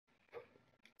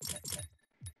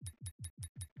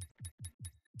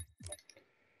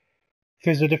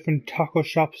visit different taco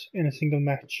shops in a single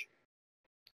match.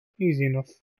 Easy enough.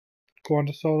 Go on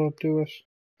to solo, do it.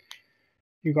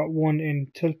 You got one in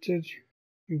Tilted.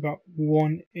 You got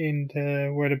one in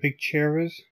the where the big chair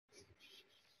is.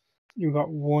 You got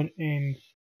one in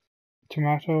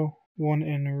Tomato, one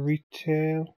in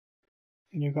Retail,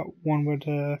 and you got one where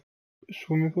the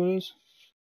swimming pool is.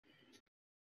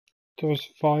 There's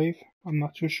 5. I'm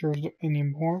not too sure if there's any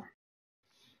more.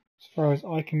 As far as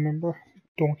I can remember,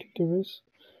 don't think there is.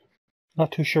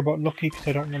 Not too sure about Lucky because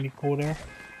I don't really go there.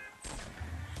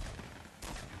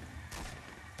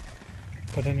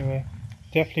 But anyway,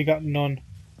 definitely got none.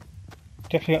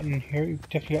 Definitely got none here.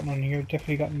 Definitely got none here.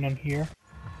 Definitely got none here.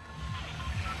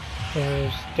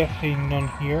 There's definitely none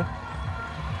here.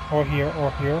 Or here,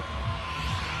 or here.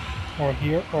 Or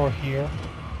here, or here.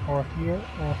 Or here,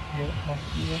 or here, or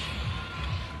here.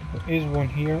 There is one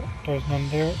here. There's none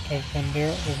there. There's none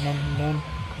there. There's none, none,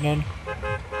 none,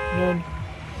 none.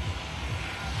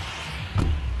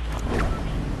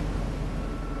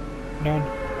 None,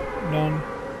 none,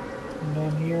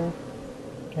 none here.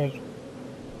 There's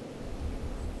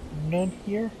none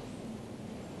here.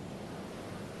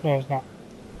 No, it's not.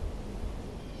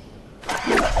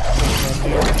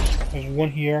 There's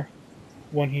one here,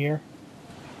 one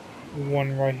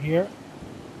right here.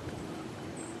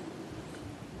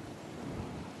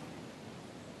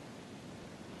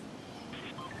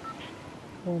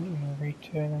 One in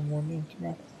Retail and one in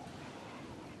Tomato.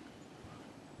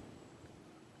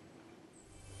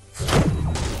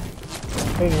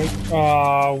 Anyway,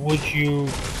 would you...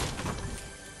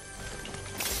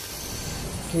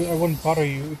 Dude, I wouldn't bother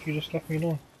you if you just left me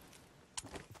alone.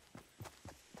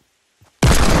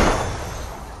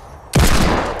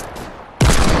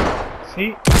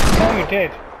 See? Now you're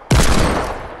dead.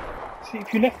 See,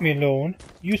 if you left me alone,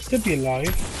 you'd still be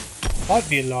alive, I'd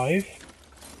be alive,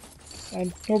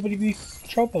 and nobody be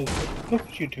troubled. Look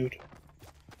at you, dude.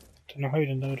 Don't know how you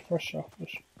didn't know the first shot, but...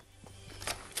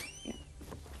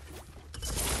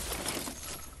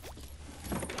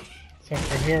 Since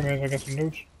we're here, may as well get some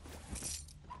loot.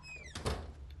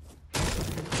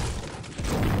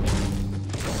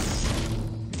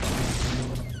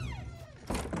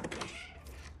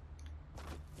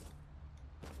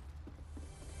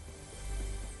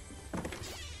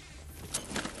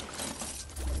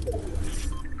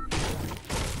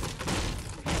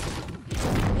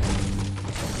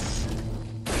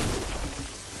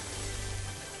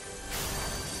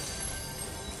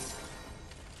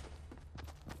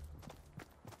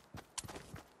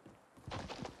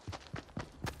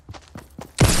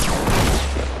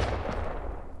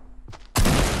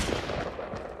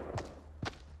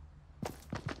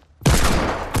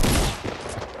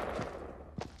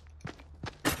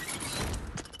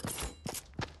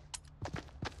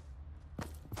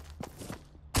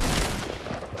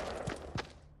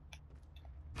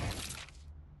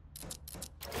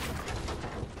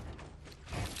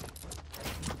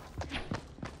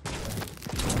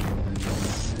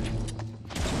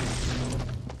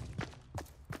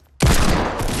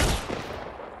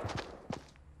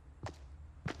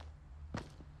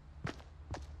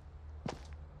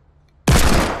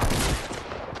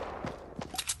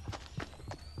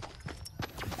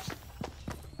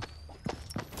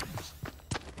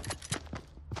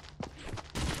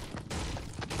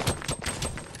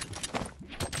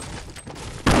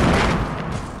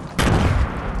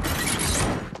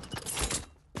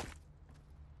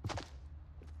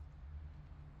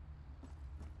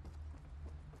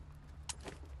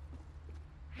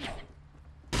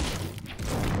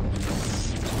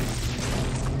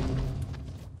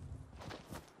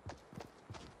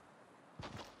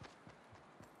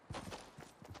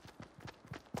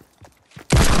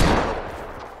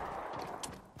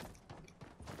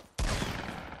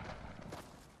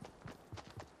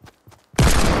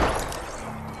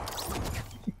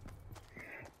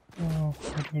 Oh,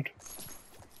 poor dude.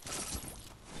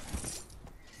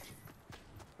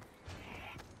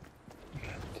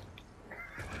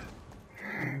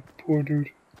 Poor dude.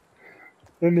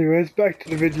 Anyways, back to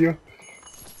the video.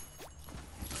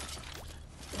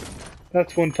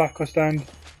 That's one taco stand.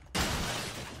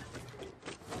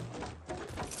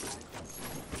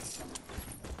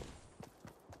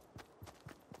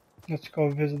 Let's go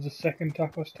visit the second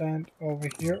taco stand over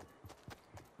here.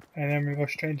 And then we go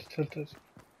straight into Tilted.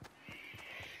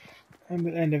 And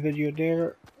we'll end the video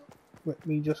there with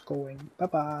me just going bye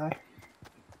bye.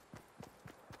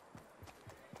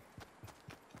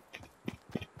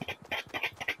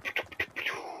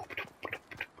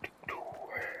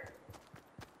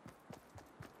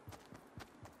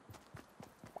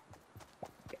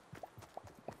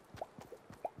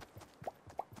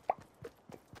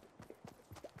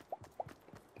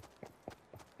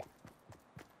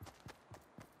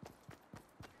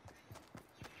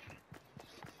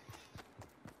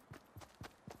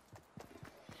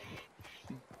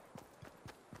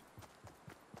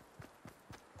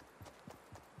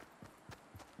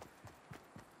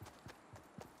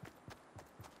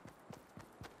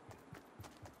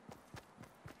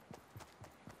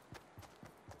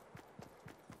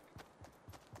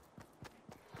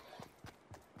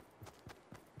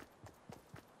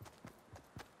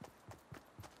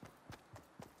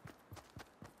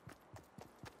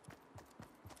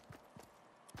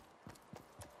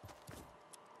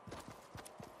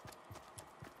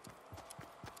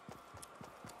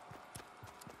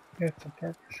 It's a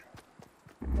burger shop.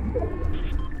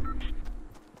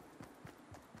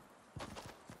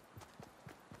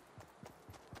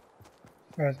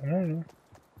 As far as I know.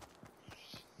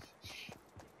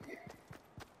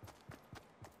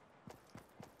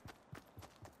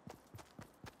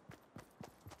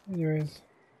 Anyways,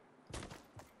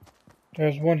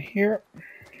 there's one here,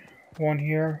 one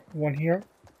here, one here,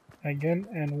 again,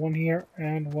 and one here,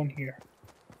 and one here.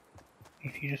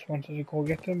 If you just wanted to go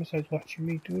get them besides watching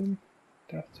me do them,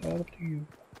 that's all up to you.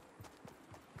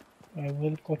 I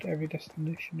will go to every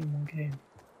destination in one game.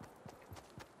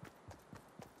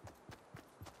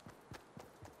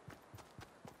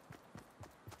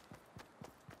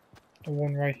 The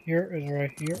one right here is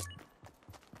right here.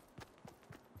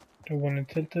 The one in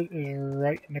Tilted is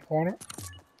right in the corner.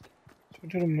 So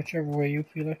do them whichever way you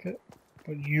feel like it.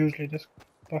 But usually this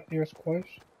back here is quiet.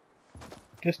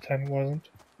 This time it wasn't.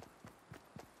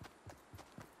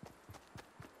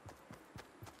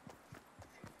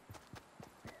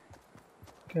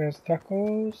 There's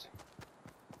tacos.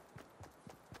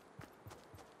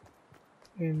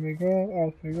 In we go,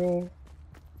 out we go.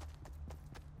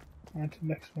 On to the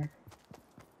next one.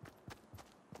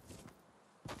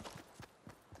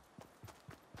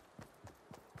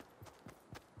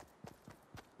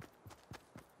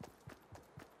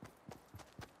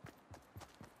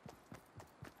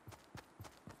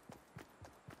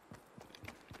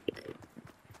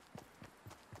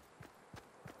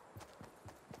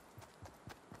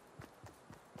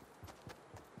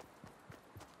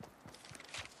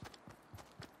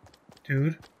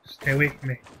 Dude, stay away from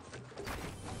me.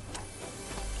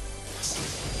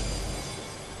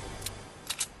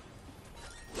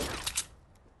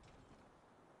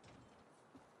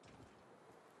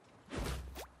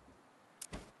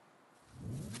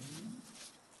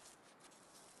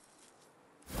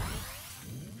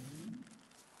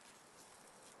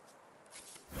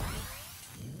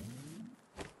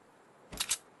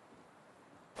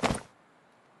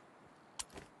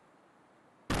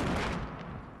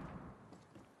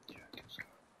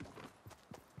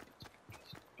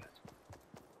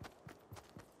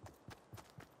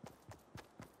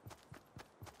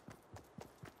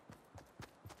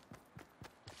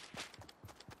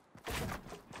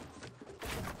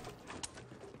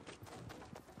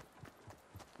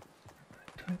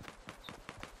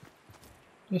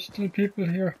 There's still people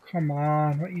here. Come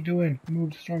on, what are you doing?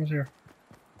 Move the storms here.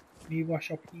 Me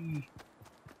wash up E.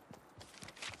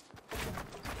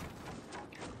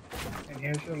 And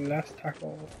here's your last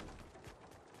taco.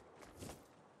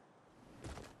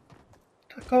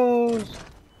 Tacos!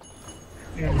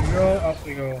 Here we go, up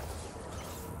we go.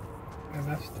 And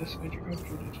that's this video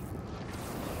concluded.